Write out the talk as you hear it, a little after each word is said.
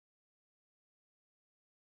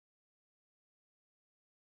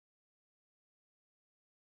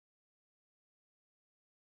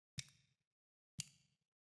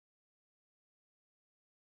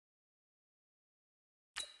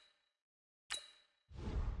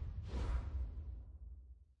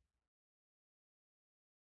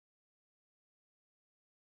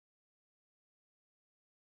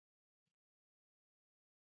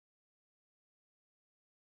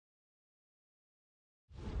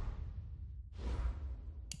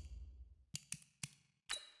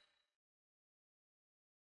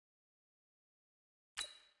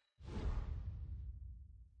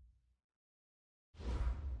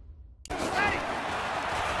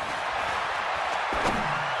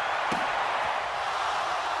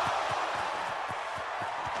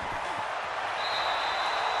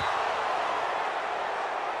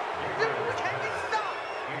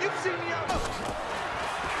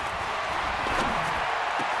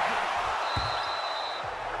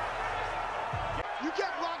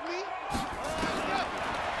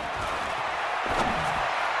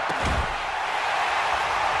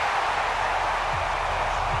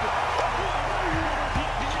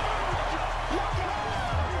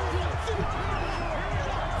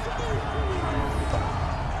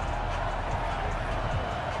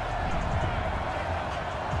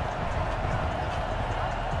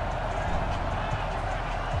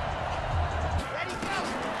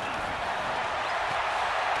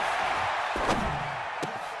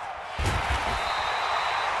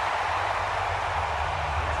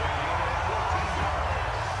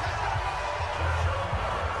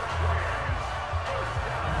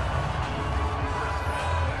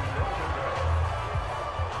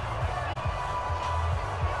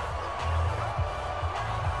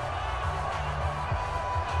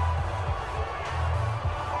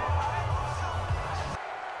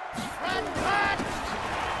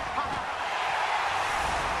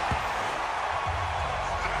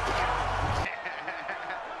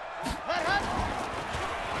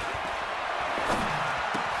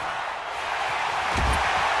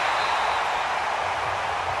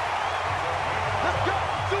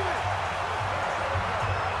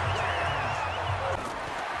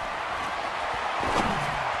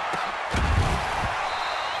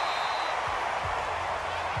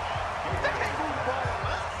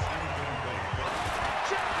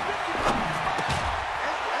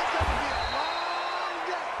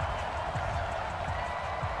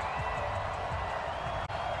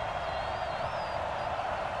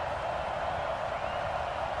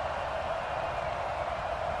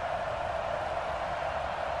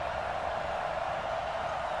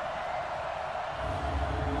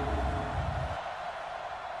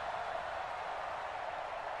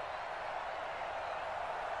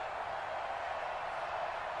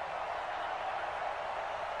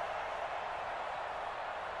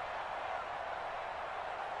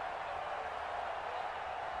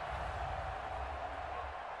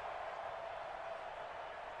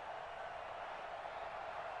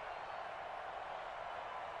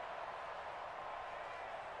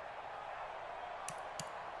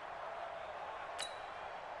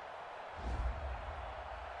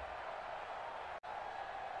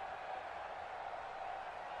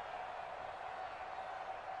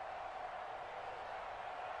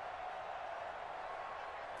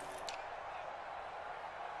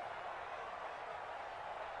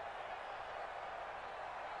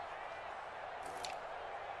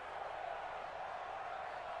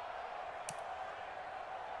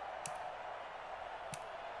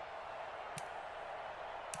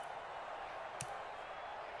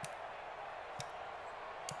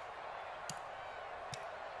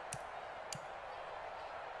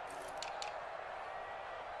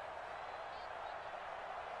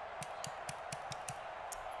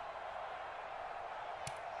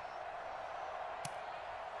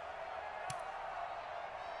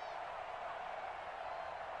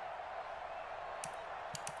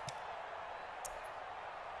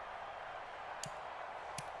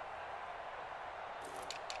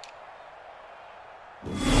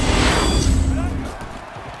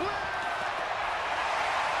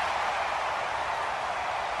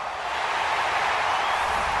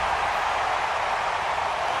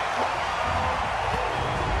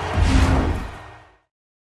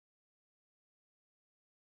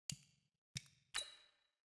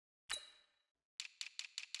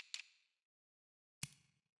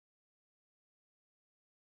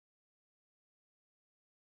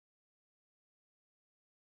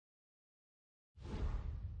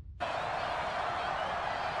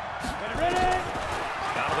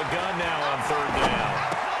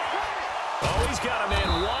got a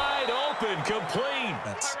man wide open, complete.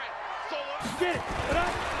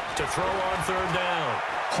 To throw on third down.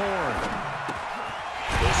 Horn.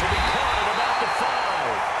 This will be caught at about the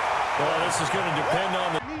 5. Well, this is going to depend on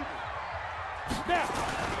the...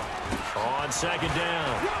 On second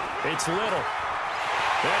down, it's Little.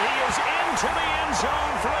 And he is into the end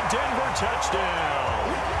zone for a Denver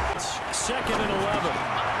touchdown. It's 2nd and 11.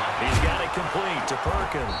 He's got it complete to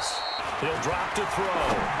Perkins. He'll drop to throw.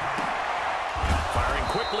 Firing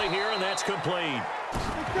quickly here, and that's complete.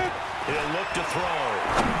 He'll look to throw.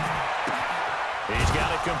 He's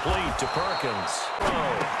got it complete to Perkins.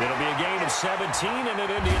 Oh, it'll be a gain of 17 and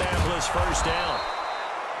an Indianapolis first down.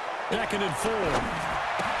 2nd and 4.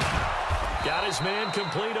 Got his man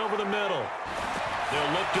complete over the middle.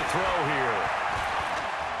 They'll look to throw here.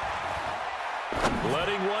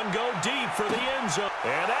 Letting one go deep for the end zone.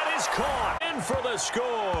 And that is caught. In for the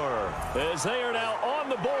score. As they are now on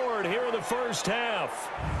the board here in the first half.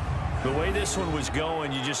 The way this one was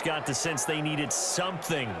going, you just got the sense they needed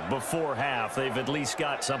something before half. They've at least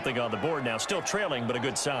got something on the board now. Still trailing, but a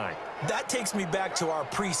good sign. That takes me back to our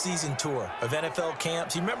preseason tour of NFL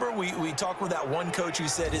camps. You remember we talked with that one coach who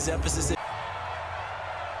said his emphasis...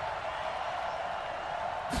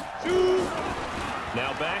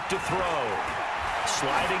 Now back to throw.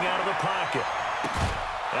 Sliding out of the pocket.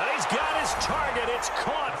 And he's got his target. It's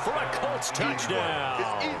caught for a Colts touchdown.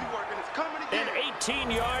 An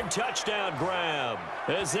 18-yard touchdown grab.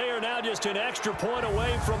 As they are now just an extra point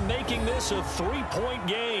away from making this a 3-point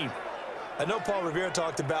game. I know Paul Revere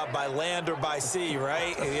talked about by land or by sea,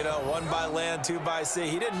 right? You know, 1 by land, 2 by sea.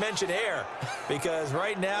 He didn't mention air because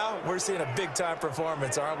right now we're seeing a big-time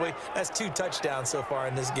performance, aren't we? That's 2 touchdowns so far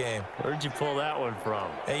in this game. Where'd you pull that one from?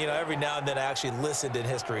 And, you know, every now and then I actually listened in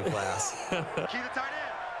history class. 2nd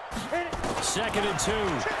and 2.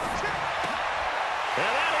 And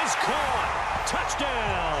that is caught.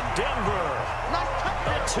 Touchdown, Denver.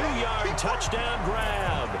 A 2-yard touchdown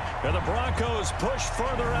grab. And the Broncos push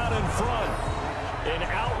further out in front. An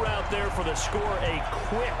out route there for the score. A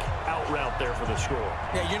quick out route there for the score.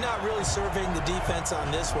 Yeah, you're not really surveying the defense on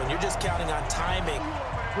this one. You're just counting on timing.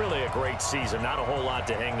 Really a great season. Not a whole lot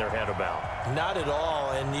to hang their head about. Not at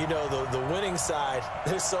all. And, you know, the winning side,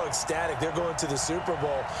 they're so ecstatic. They're going to the Super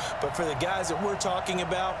Bowl. But for the guys that we're talking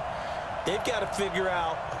about, they've got to figure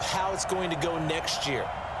out how it's going to go next year.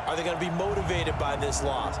 Are they going to be motivated by this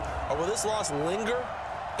loss? Or will this loss linger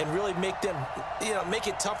and really make them, you know, make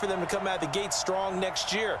it tough for them to come out of the gate strong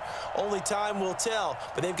next year? Only time will tell,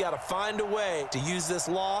 but they've got to find a way to use this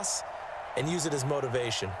loss and use it as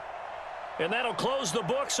motivation. And that'll close the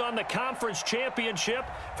books on the conference championship.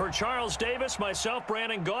 For Charles Davis, myself,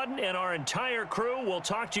 Brandon Gaudin, and our entire crew, we'll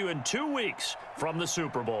talk to you in 2 weeks from the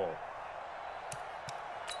Super Bowl.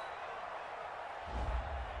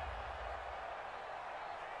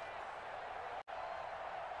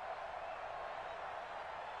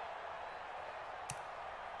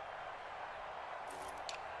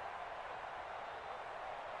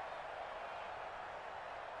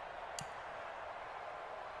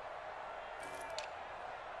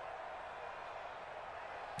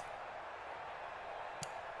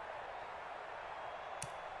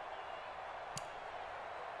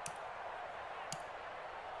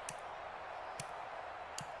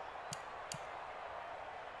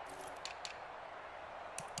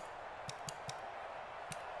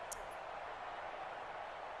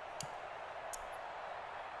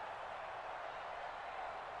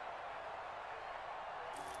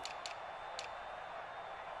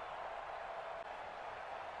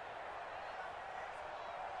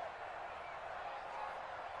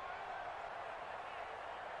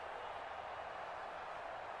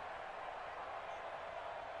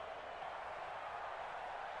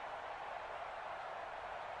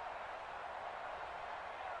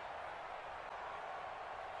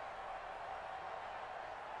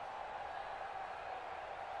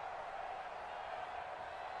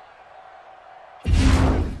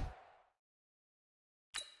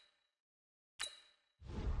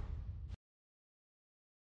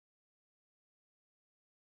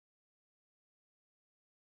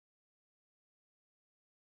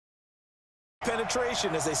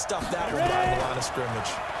 Penetration as they stuff that one by the line of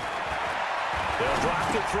scrimmage. They'll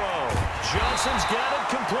drop the throw. Johnson's got it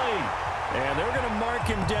complete. And they're going to mark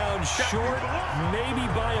him down short, maybe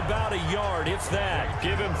by about a yard, if that.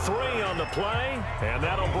 Give him 3 on the play, and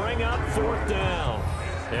that'll bring up 4th down.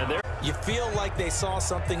 And there. You feel like they saw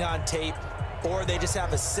something on tape, or they just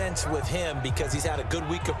have a sense with him because he's had a good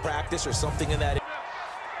week of practice or something in that.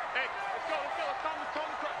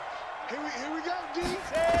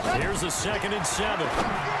 Here's a 2nd and 7.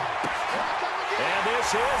 And this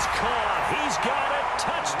is caught. He's got it.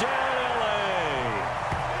 Touchdown,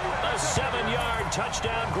 L.A. A 7-yard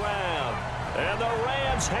touchdown grab. And the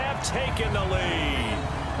Rams have taken the lead.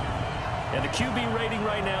 And the QB rating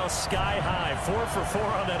right now is sky high. 4 for 4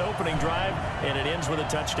 on that opening drive, and it ends with a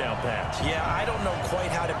touchdown pass. Yeah, I don't know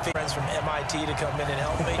quite how to pick friends from MIT to come in and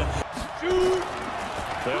help me.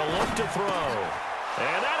 They'll look to throw.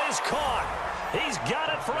 And that is caught. He's got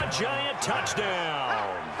it for a giant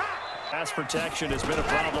touchdown. Pass protection has been a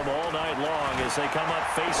problem all night long as they come up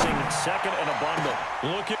facing second and a bundle.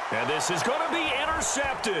 And this is going to be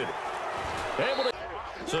intercepted. Able to.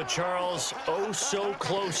 So, Charles, oh so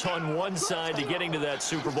close on one side to getting to that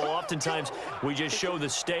Super Bowl. Oftentimes, we just show the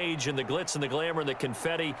stage and the glitz and the glamour and the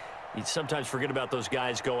confetti. You sometimes forget about those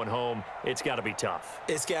guys going home. It's got to be tough.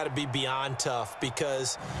 It's got to be beyond tough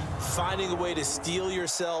because finding a way to steel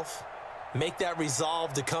yourself, make that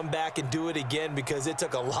resolve to come back and do it again because it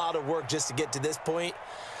took a lot of work just to get to this point.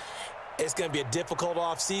 It's going to be a difficult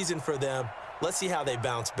offseason for them. Let's see how they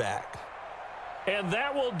bounce back. And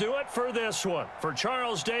that will do it for this one. For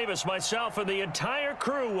Charles Davis, myself, and the entire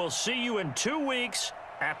crew, we'll see you in 2 weeks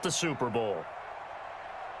at the Super Bowl.